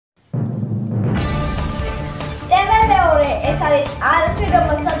არის არხი,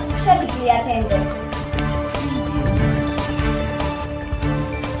 რომელსაც შეგიძლიათ ენდოს.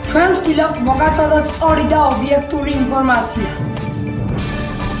 ჩვენ ვთქვით მოგაწოდოთ სწორი და ობიექტური ინფორმაცია.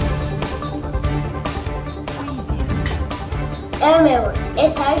 მეორე,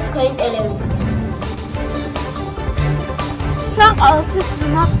 ეს არის თქვენი ტელევიზია. ჩვენ ყოველთვის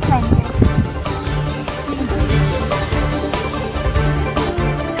ვინახავთ თქვენი.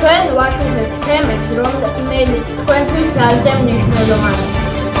 ჩვენ ვაშუქებთ თემებს, რომელიც თქვენთვის ძალიან მნიშვნელოვანია.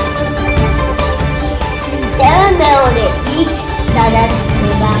 მეორე, იქ სადაც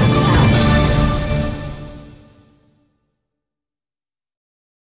ხდება.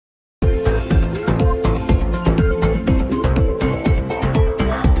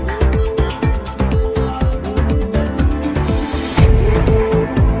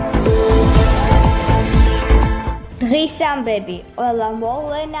 დღის ამბები, ყველა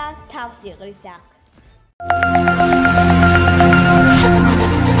მოვლენა თავს იღებს აქ.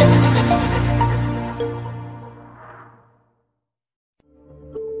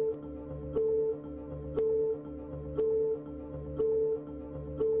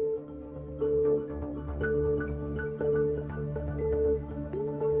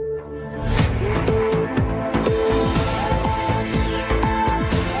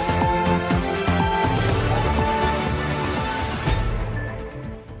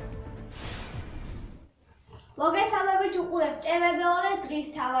 მოგესალმებით უყურებთ ტელევიზორზე დღის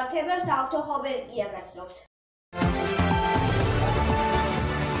თავართებებს ავთო ხომერიკთან გაცნობთ.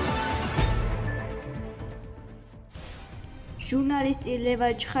 ჟურნალისტი ლევა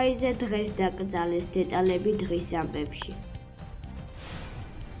ჩხაიძე დღეს დაკრძალეს, დეტალები დღის ამბებში.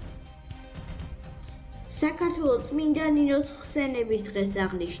 საქართველოს წმინდა ნინოს ხსენების დღეს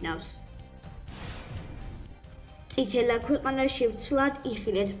აღნიშნავს. წითელა ქვეყანაში ვცვლად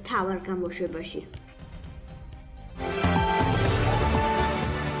იხილეთ მთავარ გამოშვებაში.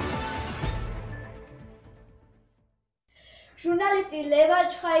 ჟურნალისტი ლევა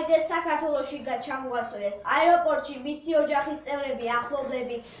ჩხაიძე საქართველოში ჩამოასწორეს. აეროპორტში მისი ოჯახის წევრები,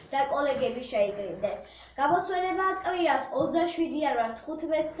 ახლობლები და კოლეგები შეიკრიბნენ. გამოსვენება კვირას 27 იანვარ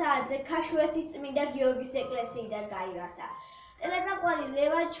 15 საათზე ქაშვეთის წმინდა გიორგის ეკლესიიდან გაიმართა. ტელესაყვანი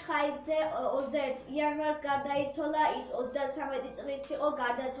ლევა ჩხაიძე 21 იანვარს გარდაიცვალა. ის 33 წლის იყო.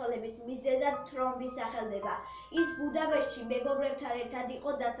 გარდაცვალების მიზეზად თრომბის სახელდება. ის ბუდაპეშტში მეგობრებთან ერთად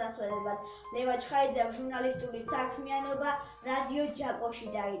იყო დასასვენებლად. ლევა ჩხაიძემ ჟურნალისტური საქმიანობა რადიო ჯაკოში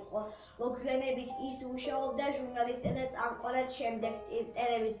დაიწყო. მოგვიანებით ის მუშაობდა ჟურნალისტად და წამყვანად შემდეგ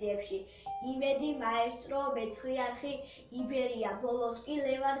ტელევიზიებში. იმედი, მაესტრო, მეცხრე არხი, იბერია. ბოლოს კი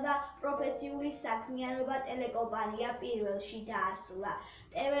ლევანმა პროფესიული საქმიანობა ტელეკომპანია პირველში დაასრულა.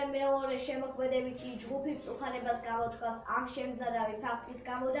 ტევე მეორე შემოქმედებითი ჯგუფი მწუხარებას გამოთქვას ამ შემზარავი ფაქტის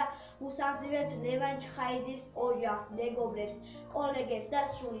გამო და უსამძიმებთ ლევან ჩხაიძის ოჯახს, მეგობრებს, კოლეგებს და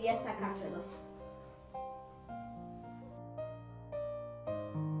სრულიად საქართველოს.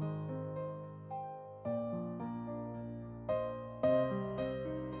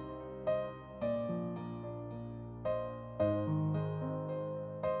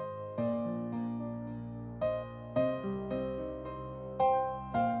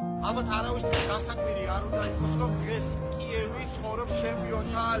 ალბათ არავისთვის გასაკვირი არ უნდა იყოს, რომ დღეს კიევი ცხოვრობს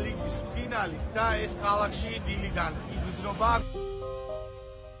ჩემპიონთა ლიგის ფინალით და ეს ქალაქში დილიდან იბრძნობა.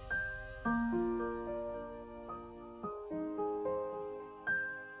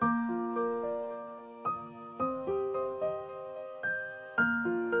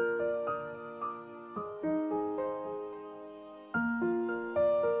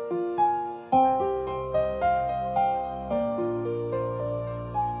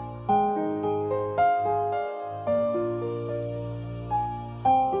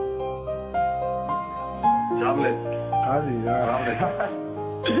 Adi,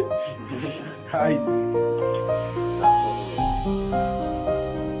 Hi.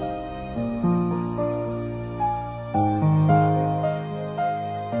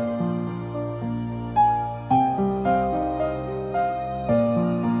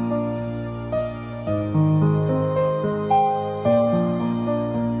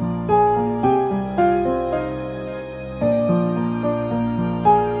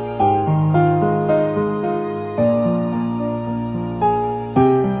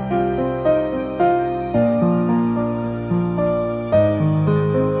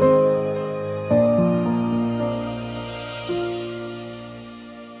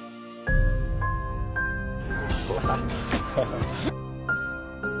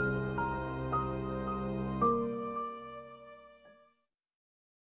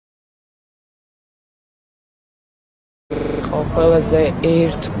 ყველაზე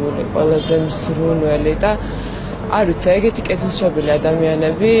ერთგული, ყველაზე მსრუნველი და არ ვიცი, ეგეთი კეთილშობილი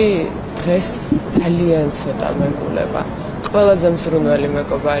ადამიანები დღეს ძალიან ცოტა მეგულება. ყველაზე მზრუნველი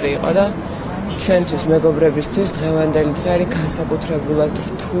მეგობარი იყო და ჩვენთვის მეგობრებისთვის დღევანდელი დღე არის განსაკუთრებულად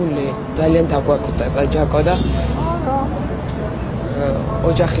რთული. ძალიან დაგვაკვირდება ჯაკო და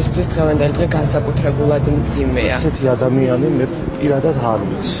ოჯახისთვის დღევანდელი დღე განსაკუთრებულად მძიმეა. ესეთი ადამიანი მე პირადად არ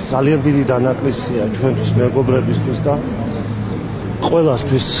ვიცი. ძალიან დიდი დანაკლისია ჩვენთვის მეგობრებისთვის და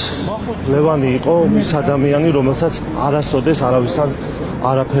ყველასთვის. ლევანი იყო ის ადამიანი, რომელსაც არასოდეს არავისთან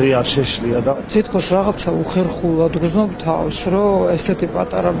არაფერი არ შეშლია და თითქოს რაღაცა უხერხულად გრძნობ თავს, რომ ესეთი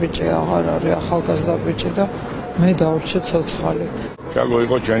პატარა ბიჭი აღარ არის, ახალგაზრდა ბიჭი და მე დავრჩე ცოცხალი. ჩაგო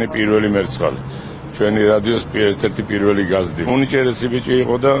იყო ჩვენი პირველი მერცხალი. ჩვენი რადიოს ერთ-ერთი პირველი გაზდი. უნიჭერესი ბიჭი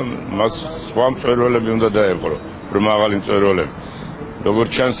იყო და მას სხვა მწვერვალები უნდა დაეპყრო, მაღალი მწვერვალები. როგორც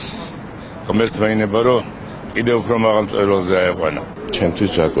ჩანს, ღმერთმა ინება, რომ კიდევ უფრო მაღალ მწვერვალზე აეყვანა. ჩემთვის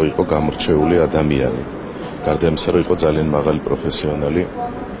ჯაკო იყო გამორჩეული ადამიანი. გარდა იმისა, რომ იყო ძალიან მაღალი პროფესიონალი,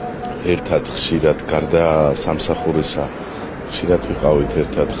 ერთად ხშირად გარდა სამსახურისა, ხშირად ვიყავით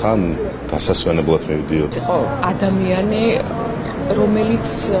ერთად, ხან დასასვენებლად მივდიოდ. იყო ადამიანი, რომელიც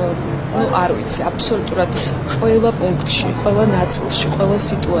არ ვიცი, აბსოლუტურად ყველა პუნქტში, ყველა ნაწილში, ყველა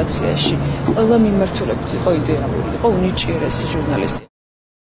სიტუაციაში, ყველა მიმართულებით იყო იდეალური, იყო უნიჭიერესი ჟურნალისტი.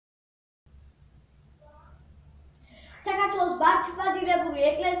 საქართველოს მართლმადიდებელი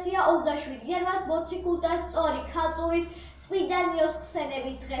ეკლესია 27 იანვარს მოციქულთა სწორი ქალწულის წმინდა ნინოს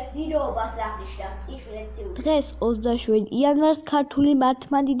ხსენების დღეს ნინოობას აღნიშნავს. დღეს 27 იანვარს ქართული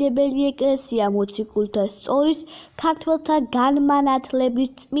მართლმადიდებელი ეკლესია მოციქულთა სწორის ქართველთა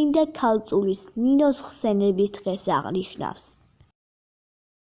განმანათლების წმინდა ქალწულის ნინოს ხსენების დღეს აღნიშნავს.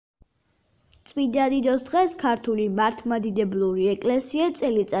 წმინდა ნინოს დღეს ქართული მართლმადიდებლური ეკლესია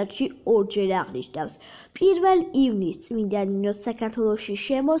წელიწადში ორჯერ აღნიშნავს. 1 ივნისს წმინდა ნინოს საქართველოში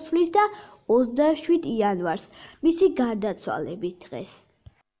შემოსვლის და 27 იანვარს მისი გარდაცვალების დღეს.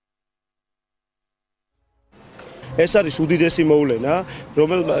 ეს არის უდიდესი მოვლენა,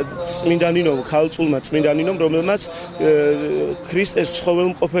 რომელმაც წმინდა ნინომ, ქალწულმა წმინდა ნინომ, რომელმაც ქრისტეს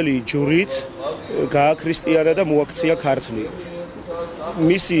ცხოველმყოფელი ჯვრით გააქრისტიანა და მოაქცია ქართლი.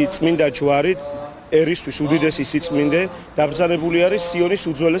 მისი წმინდა ჯვარი ერისთვის უდიდესი სიწმინდე დაბრძანებული არის სიონის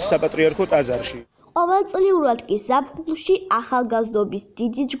უძველეს საპატრიარქო ტაძარში. ყოველწლიურად კი ზაფხულში ახალგაზრდობის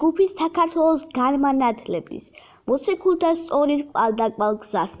დიდი ჯგუფი საქართველოს განმანათლების მოციქულთა სწორის კვალდაკვალ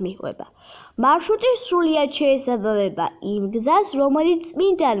გზას მიჰყვება. მარშრუტი სრულიად შეესაბამება იმ გზას, რომელიც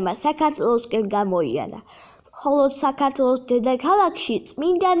წმინდანმა საქართველოსკენ გამოიანა. მხოლოდ საქართველოს დედაქალაქში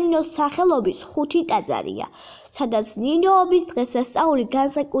წმინდა ნინოს სახელობის 5 ტაძარია, სადაც ნინოობის დღესასწაული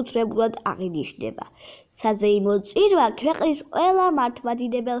განსაკუთრებულად აღინიშნება. საზეიმო წირვა ქვეყნის ყველა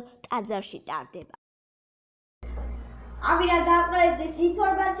მართლმადიდებელ ტაძარში ტარდება. ამირან გამყრეძის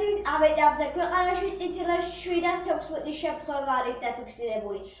ინფორმაციით ამ ეტაპზე ქვეყანაში წითელას 716 შემთხვევა არის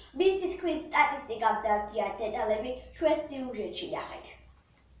დაფიქსირებული. მისი თქვის სტატისტიკა მზარდია, დეტალები ჩვენ სიუჟეტში ნახეთ.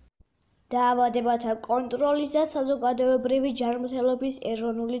 დაავადებათა კონტროლის და საზოგადოებრივი ჯანმრთელობის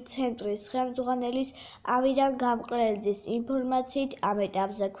ეროვნული ცენტრის ხელმძღვანელის ამირან გამყრეძის ინფორმაციით ამ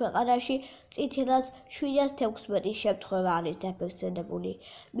ეტაპზე ქვეყანაში წითელას 716 შემთხვევა არის დაფიქსირებული.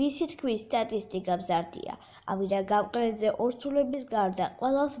 მისი თქვის სტატისტიკა მზარდია. ამირან გამყრეძე ორსულების გარდა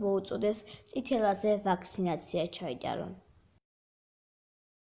ყველას მოუწოდეს წითელაზე ვაქცინაცია ჩაიტარონ.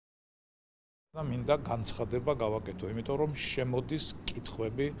 მინდა განცხადება გავაკეთო, იმიტომ რომ შემოდის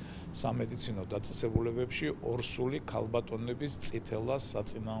კითხვები სამედიცინო დაწესებულებებში ორსული ქალბატონების წითელას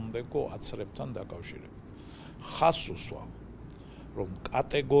საწინააღმდეგო აცრებთან დაკავშირებით. ხაზს უსვამ, რომ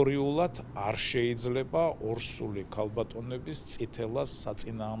კატეგორიულად არ შეიძლება ორსული ქალბატონების წითელას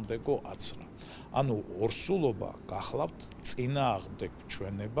საწინააღმდეგო აცრა. ანუ ორსულობა გახლავთ წინააღმდეგ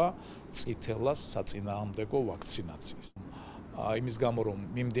ჩვენება წითელას საწინააღმდეგო ვაქცინაციის. იმის გამო რომ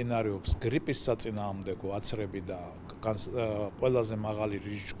მიმდინარეობს გრიპის საწინააღმდეგო აცრები და ყველაზე მაღალი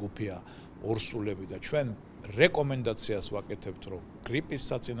რისკ ჯგუფია ორსულები და ჩვენ რეკომენდაციას ვაკეთებთ, რომ გრიპის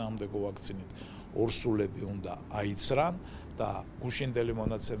საწინააღმდეგო ვაქცინით ორსულები უნდა აიცრან და გუშინდელი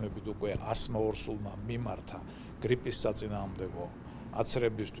მონაცემებით უკვე 100 ორსულმა მიმართა გრიპის საწინააღმდეგო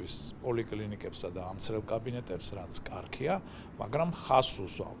აცრებისთვის პოლიკლინიკებსა და ამცრელ კაბინეტებს, რაც კარგია, მაგრამ ხაზს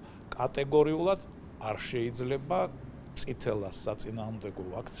უსვავ, კატეგორიულად არ შეიძლება წითელას საწინააღმდეგო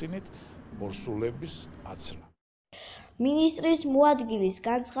ვაქცინით ორსულების აცრა. მინისტრის მოადგილის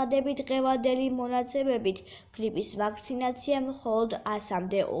განცხადებით დღევანდელი მონაცემებით გრიპის ვაქცინაცია მხოლოდ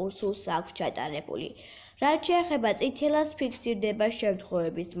 100-მდე ორსულს აქვს ჩატარებული. რაც შეეხება წითელას ფიქსირდება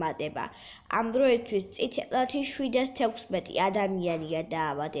შემთხვევების მატება. ამ დროისთვის წითელათი 716 ადამიანია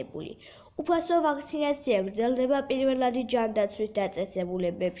დაავადებული. უფასო ვაქცინაცია გრძელდება პირველადი ჯანდაცვის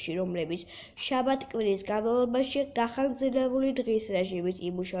დაწესებულებებში, რომლებიც შაბათ-კვირის განმავლობაში გახანგრძლივებული დღის რეჟიმით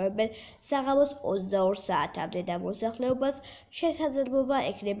იმუშავებენ საღამოს 22 საათამდე და მოსახლეობას შესაძლებლობა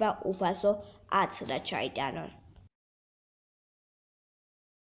ექნება უფასო აცნა ჩაიტანონ.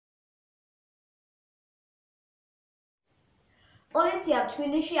 პოლიციამ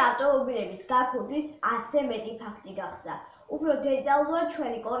თბილისში ავტომობილების გაქურდის 10-ზე მეტი ფაქტი გახსნა. უფრო დეტალურად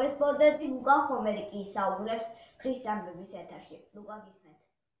ჩვენი კორესპონდენტი ლუკა ხომერიკი ისაუბრებს დღის ამბების ეთერში. ლუკა, გისმენთ.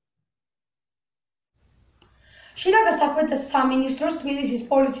 შინაგან საქმეთა სამინისტროს თბილისის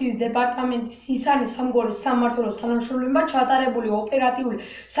პოლიციის დეპარტამენტის ისანის სამგორის სამმართველოს თანამშრომლებმა ჩატარებული ოპერატიული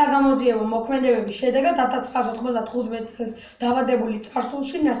საგამოძიებო მოქმედებების შედეგად 1995 წელს დავადებული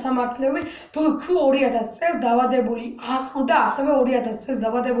წარსულში ნასამართლები ბქ 2000 წელს დავადებული აყ და ასევე 2000 წელს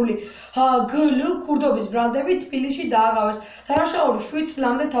დავადებული გლ ქურდობის ბრალდები თბილისში დააგავეს. დანაშაული 7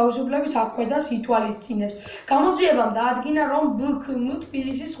 წლამდე თავისუფლების აღკვეთას ითვალისწინებს. გამოძიებამ დაადგინა, რომ ბქ-მ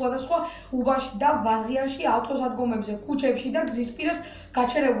თბილისის სხვადასხვა უბანში და ვაზიაში ავტოსადგომებზე, ქუჩებში და გზის პირას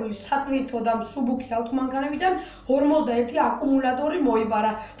გაჩერებული სატვირთო და მსუბუქი ავტომანქანებიდან 51 აკუმულატორი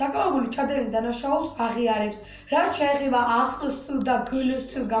მოიბარა. დაკავებული ჩადენილ დანაშაულს აღიარებს. რაც შეეხება აყ-с და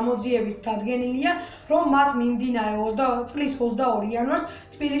გლ-с გამოძიებით დადგენილია, რომ მათ მიმდინარე წლის 22 იანვარს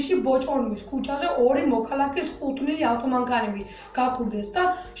თბილისში ბოჭკორნიკის ქუჩაზე 2 მოქალაქის ყუთვნილი ავტომანქანები გაქურდეს და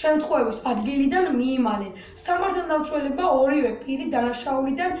შემთხვევის ადგილიდან მიიმანენ. სამართალდამცველებმა ორივე პირი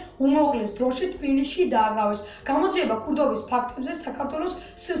დანაშაულიდან უმოკლეს დროში თბილისში დააგავეს. გამოძიება ქურდობის ფაქტებზე საქართველოს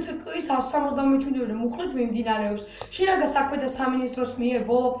SSK-ის 177 მუხლით მიმდინარეობს. შინაგან საქმეთა სამინისტროს მიერ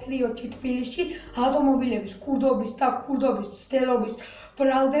ბოლო პერიოდში თბილისში ავტომობილების ქურდობის და ქურდობის მცდელობის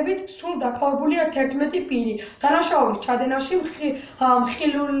ბრალდებით სულ დაკავებულია 11 პირი. დანაშაულის ჩადენაში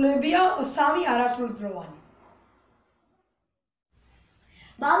მხილველებია 3 არასრულდროვანი.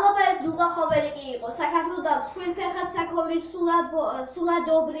 მადლობა, ეს ლუკა ხომერიკი იყო. საქართველოს და სხვადასხვა საქონლის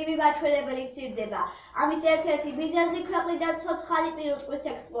სულადობრივი მაჩვენებელი გრძირდება. ამის ერთ-ერთი მიზეზი ქვეყნიდან ცოცხალი პირუტყვის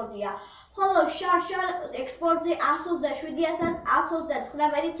ექსპორტია. ხოლო შარშან ექსპორტზე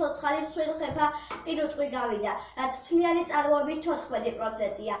 127.129 ცოცხალი მსხვილფეხა პირუტყვი გავიდა, რაც მთლიანი წარმოების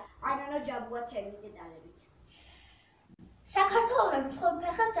 14%-ია. ანანო ჯაბუა თემის დეტალებით. საქართველოს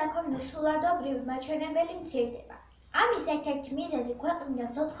მსხვილფეხა საქონლის სულადობრივი მაჩვენებელი მცირდება. ამის ერთ-ერთი მიზეზი ქვეყნიდან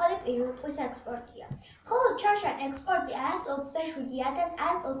ცოცხალი პირუტყვის ექსპორტია. ხოლო შარშან ექსპორტზე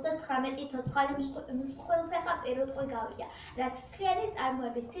 127.129 ცოცხალი მსხვილფეხა პირუტყვი გავიდა, რაც მთლიანი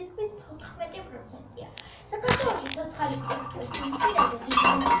წარმოების თითქმის 14%-ია. საქართველოში ცოცხალი პირუტყვის სიმცირეზე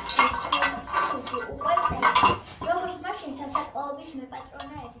უკვე წერია, როგორც მაშინ სასაწყობების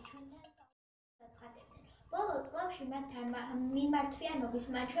მეპატრონეები ჩვენთან აცხადებდნენ. ბოლო წლებში მათთან მიმართვიანობის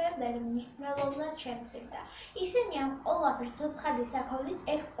მაჩვენებელი მნიშვნელოვნად შემცირდა. ისინი ამ ყველაფერს ცოცხალი საქონლის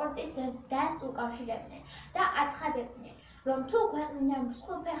ექსპორტის ზრდას უკავშირებდნენ და აცხადებდნენ, რომ თუ ქვეყნიდან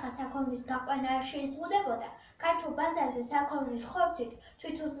მსხვილფეხა საქონლის გაყვანა არ შეიზღუდებოდა, ქართულ ბაზარზე საქონლის ხორცით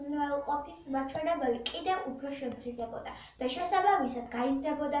თვითუზრუნველყოფის მაჩვენებელი კიდევ უფრო შემცირდებოდა და შესაბამისად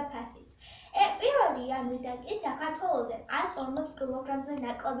გაიზრდებოდა ფასიც. პირველი იანვრიდან კი საქართველოსზე 140 კილოგრამზე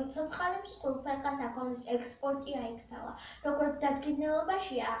ნაკლები ცოცხალი მსხვილფეხა საქონლის ექსპორტი აიქცალა, როგორც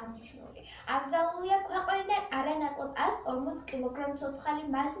დადგენილობაშია აღნიშნული. აკრძალულია ქვეყნიდან არანაკლებ 140 კილოგრამ ცოცხალი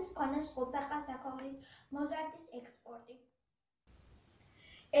მასის მქონე მსხვილფეხა საქონლის მოზარდის ექსპორტი.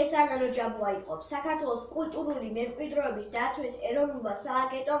 ეს ანანო ჯაბუა იყო. საქართველოს კულტურული მემკვიდრეობის დაცვის ეროვნულმა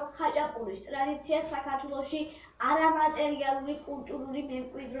სააგენტომ ხაჭაპურის ტრადიციას საქართველოში არამატერიალური კულტურული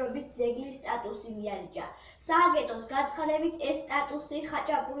მემკვიდრეობის ძეგლის სტატუსი მიენიჭა. სააგენტოს განცხადებით, ეს სტატუსი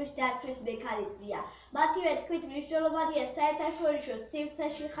ხაჭაპურის დაცვის მექანიზმია. მათივე თქმით, მნიშვნელოვანია საერთაშორისო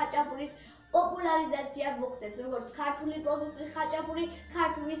სივრცეში ხაჭაპურის პოპულარიზაცია მოხდეს, როგორც ქართული პროდუქტის ხაჭაპური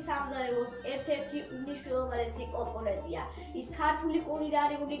ქართული სამზარეულოს ერთ-ერთი უმნიშვნელოვანესი კომპონენტია. ის ქართული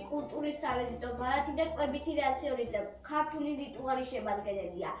კულინარიული კულტურის სავიზიტო ბარათი და კვებითი რაციონის და ქართული რიტუალის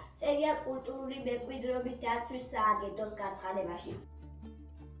შემადგენელია. წერია კულტურული მემკვიდრეობის დაცვის სააგენტოს განცხადებაში.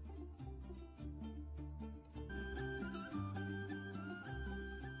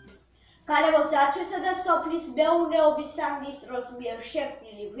 გარემოს დაცვისა და სოფლის მეურნეობის სამინისტროს მიერ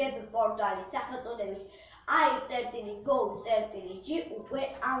შექმნილი ვებ პორტალი სახელწოდებით ai.gov.g უკვე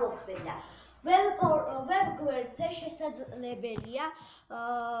ამოქმედა. ვებ გვერდზე შესაძლებელია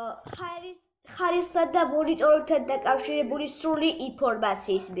ხარისხთან და მონიტორინგთან დაკავშირებული სრული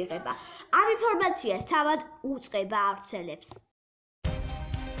ინფორმაციის მიღება. ამ ინფორმაციას თავად უწყება ავრცელებს.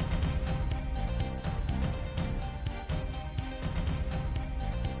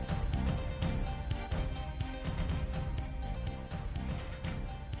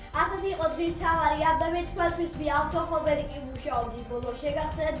 ასეთი იყო დღის თავარი ამბები თქვენთვის მე ავთო ხომერიკი მუშაობდი ბოლოს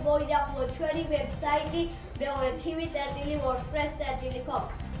შეგახსენებთ მოინახულოთ ჩვენი ვებსაიტი მეორე tv.wordpress.com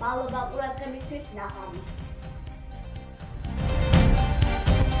მადლობა ყურადღებისთვის ნახვამდის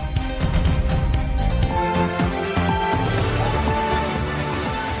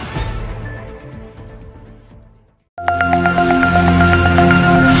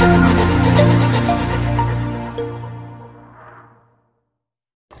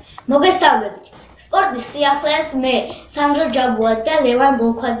მოგესალმებით. სპორტის სიახლეას მე სანდრო ჯაბუა და ლევან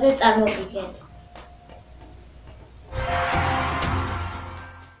ბოლქვაძე წარმოგიდგენთ.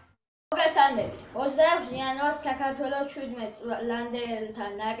 მოგესალმებით. 26 იანვარს საქართველოს 17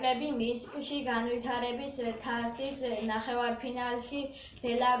 ლანდელთან ნაკრები მინსკში განვითარების თასის ნახევარფინალში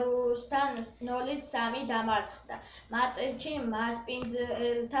ბელარუსთან 0-3 დამარცხდა. მატჩი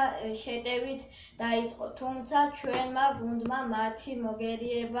მასპინძელთა შეტევით დაიწყო, თუმცა ჩვენმა გუნდმა მათი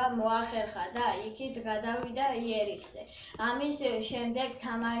მოგერიება მოახერხა და იქით გადავიდა იერიხზე. ამის შემდეგ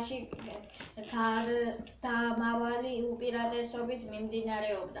თამაში გარდამავალი უპირატესობით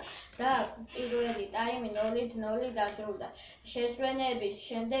მიმდინარეობდა და პირველი ტაიმი 0-0 დასრულდა. შესვენების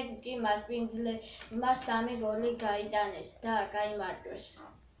შემდეგ კი მასპინძლებმა 3 გოლი გაიტანეს და გაიმარჯვეს.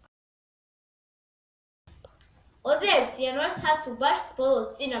 26 იანვარს საცუბარს ბოლოს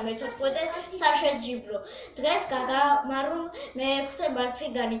წინა მე-14 საშეჯიბრო დღეს გაგამარულ მე-6 მარცხი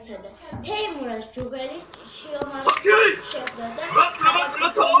განიცადა. თეიმურას ჯუღელი შეომარცხა შეხვდა და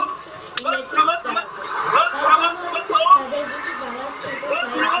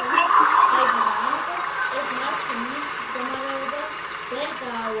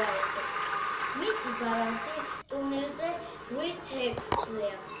მისი ბალანსი ტურნირზე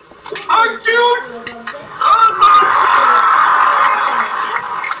 8-6-ია.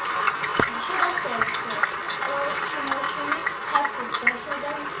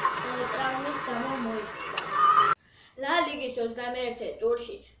 ლა ლიგის 21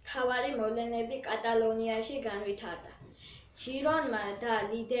 ტურში მთავარი მოვლენები კატალონიაში განვითარდა. ჟირონა და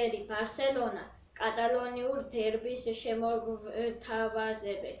ლიდერი ბარსელონა კატალონიურ დერბის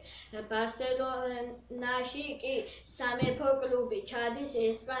შემოგვთავაზებენ. ბარსელონაში კი სამეფო კლუბი ჩადის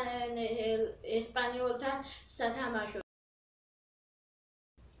ესპანიოლთან სათამაშო.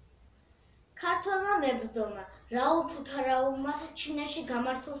 ქართველმა მებრძოლმა რაულ თუთარაულმა ჩინეთში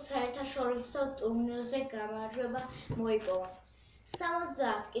გამართულ საერთაშორისო ტურნირზე გამარჯვება მოიპოვა.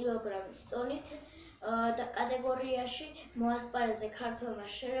 70 კილოგრამის წონით კატეგორიაში მოასპარეზა ქართველმა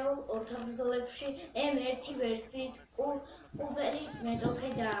შერეულ ორთაბრძოლებში M1 ვერსიით უბერი მეტოქე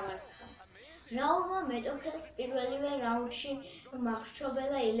დაამარცხა. რაულმა მეტოქეს პირველივე რაუნდში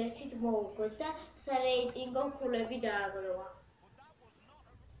მახრჩობელა ილეთით მოუგო და სარეიტინგო ქულები დააგროვა.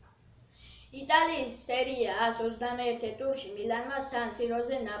 იტალიის სერია A-ს 21 ტურში მილანმა სან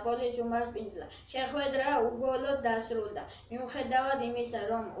სიროზე ნაპოლის უმასპინძლა. შეხვედრა უგოლოდ დასრულდა. მიუხედავად იმისა,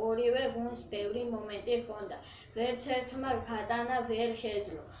 რომ ორივე გუნდს ბევრი მომენტი ჰქონდა, ვერც ერთმა გატანა ვერ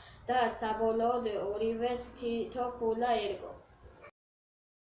შეძლო და საბოლოოდ ორივეს თითო ქულა ერგო.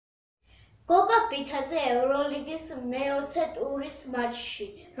 გოგა ბითაძე ევროლიგის მე-20 ტურის მატჩში,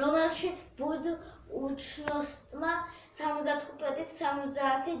 რომელშიც ბუდ უჩნოსტმა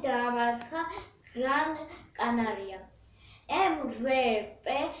 75-70 დაამარცხა გრან კანარიამ. MVP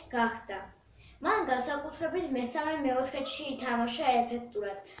გახდა. მან განსაკუთრებით მესამე მეოთხედში ითამაშა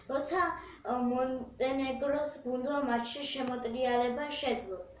ეფექტურად, როცა მონტენეგროს გუნდმა მატჩში შემოტრიალება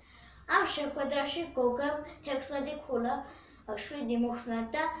შეძლო. ამ შეხვედრაში გოგამ 16 ქულა, 7 მოხსნა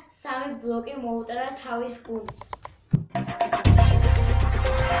და 3 ბლოკი მოუტარა თავის გუნდს.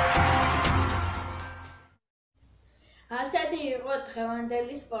 ასეთი იყო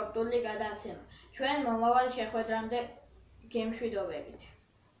დღევანდელი სპორტული გადაცემა. ჩვენ მომავალ შეხვედრამდე გემშვიდობებით.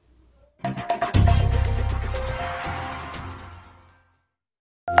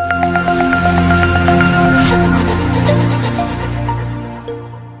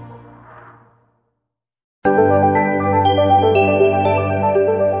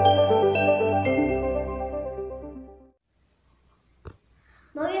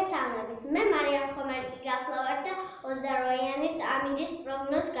 მოგესალმებით. მე მარიამ ხომერიკი გახლავართ და 28-იანის ამინდის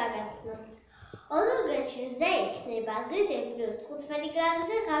პროგნოზს გაგაცნობთ. ოლურგეთში მზე იქნება დღის +15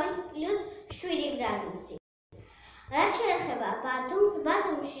 გრადუსი, ღამით +7 გრადუსი. რაც შეეხება ბათუმს,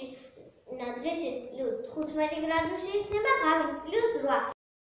 ბათუმში დღის +15 გრადუსი იქნება, ღამით +8.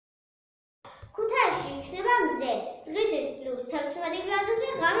 ქუთაისში იქნება მზე, დღის +16 გრადუსი,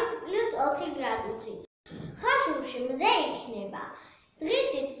 ღამით +4 გრადუსი. ხაშურში მზე იქნება დღის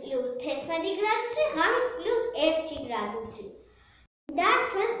 +11 გრადუსი, ღამით +1 გრადუსი. და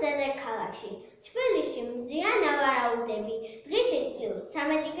ჩვენს დედაქალაქში. თბილისში მზიან ავარაუდები. დღისით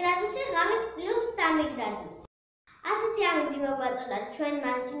 +13 გრადუსი, ღამით +3 გრადუსი. ასეთი ამინდი მოგვაწოდა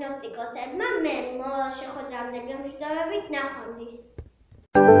ჩვენმა სინოპტიკოსებმა. მე მოვალ შეხვედრამდე გემშვიდობებით, ნახვამდის.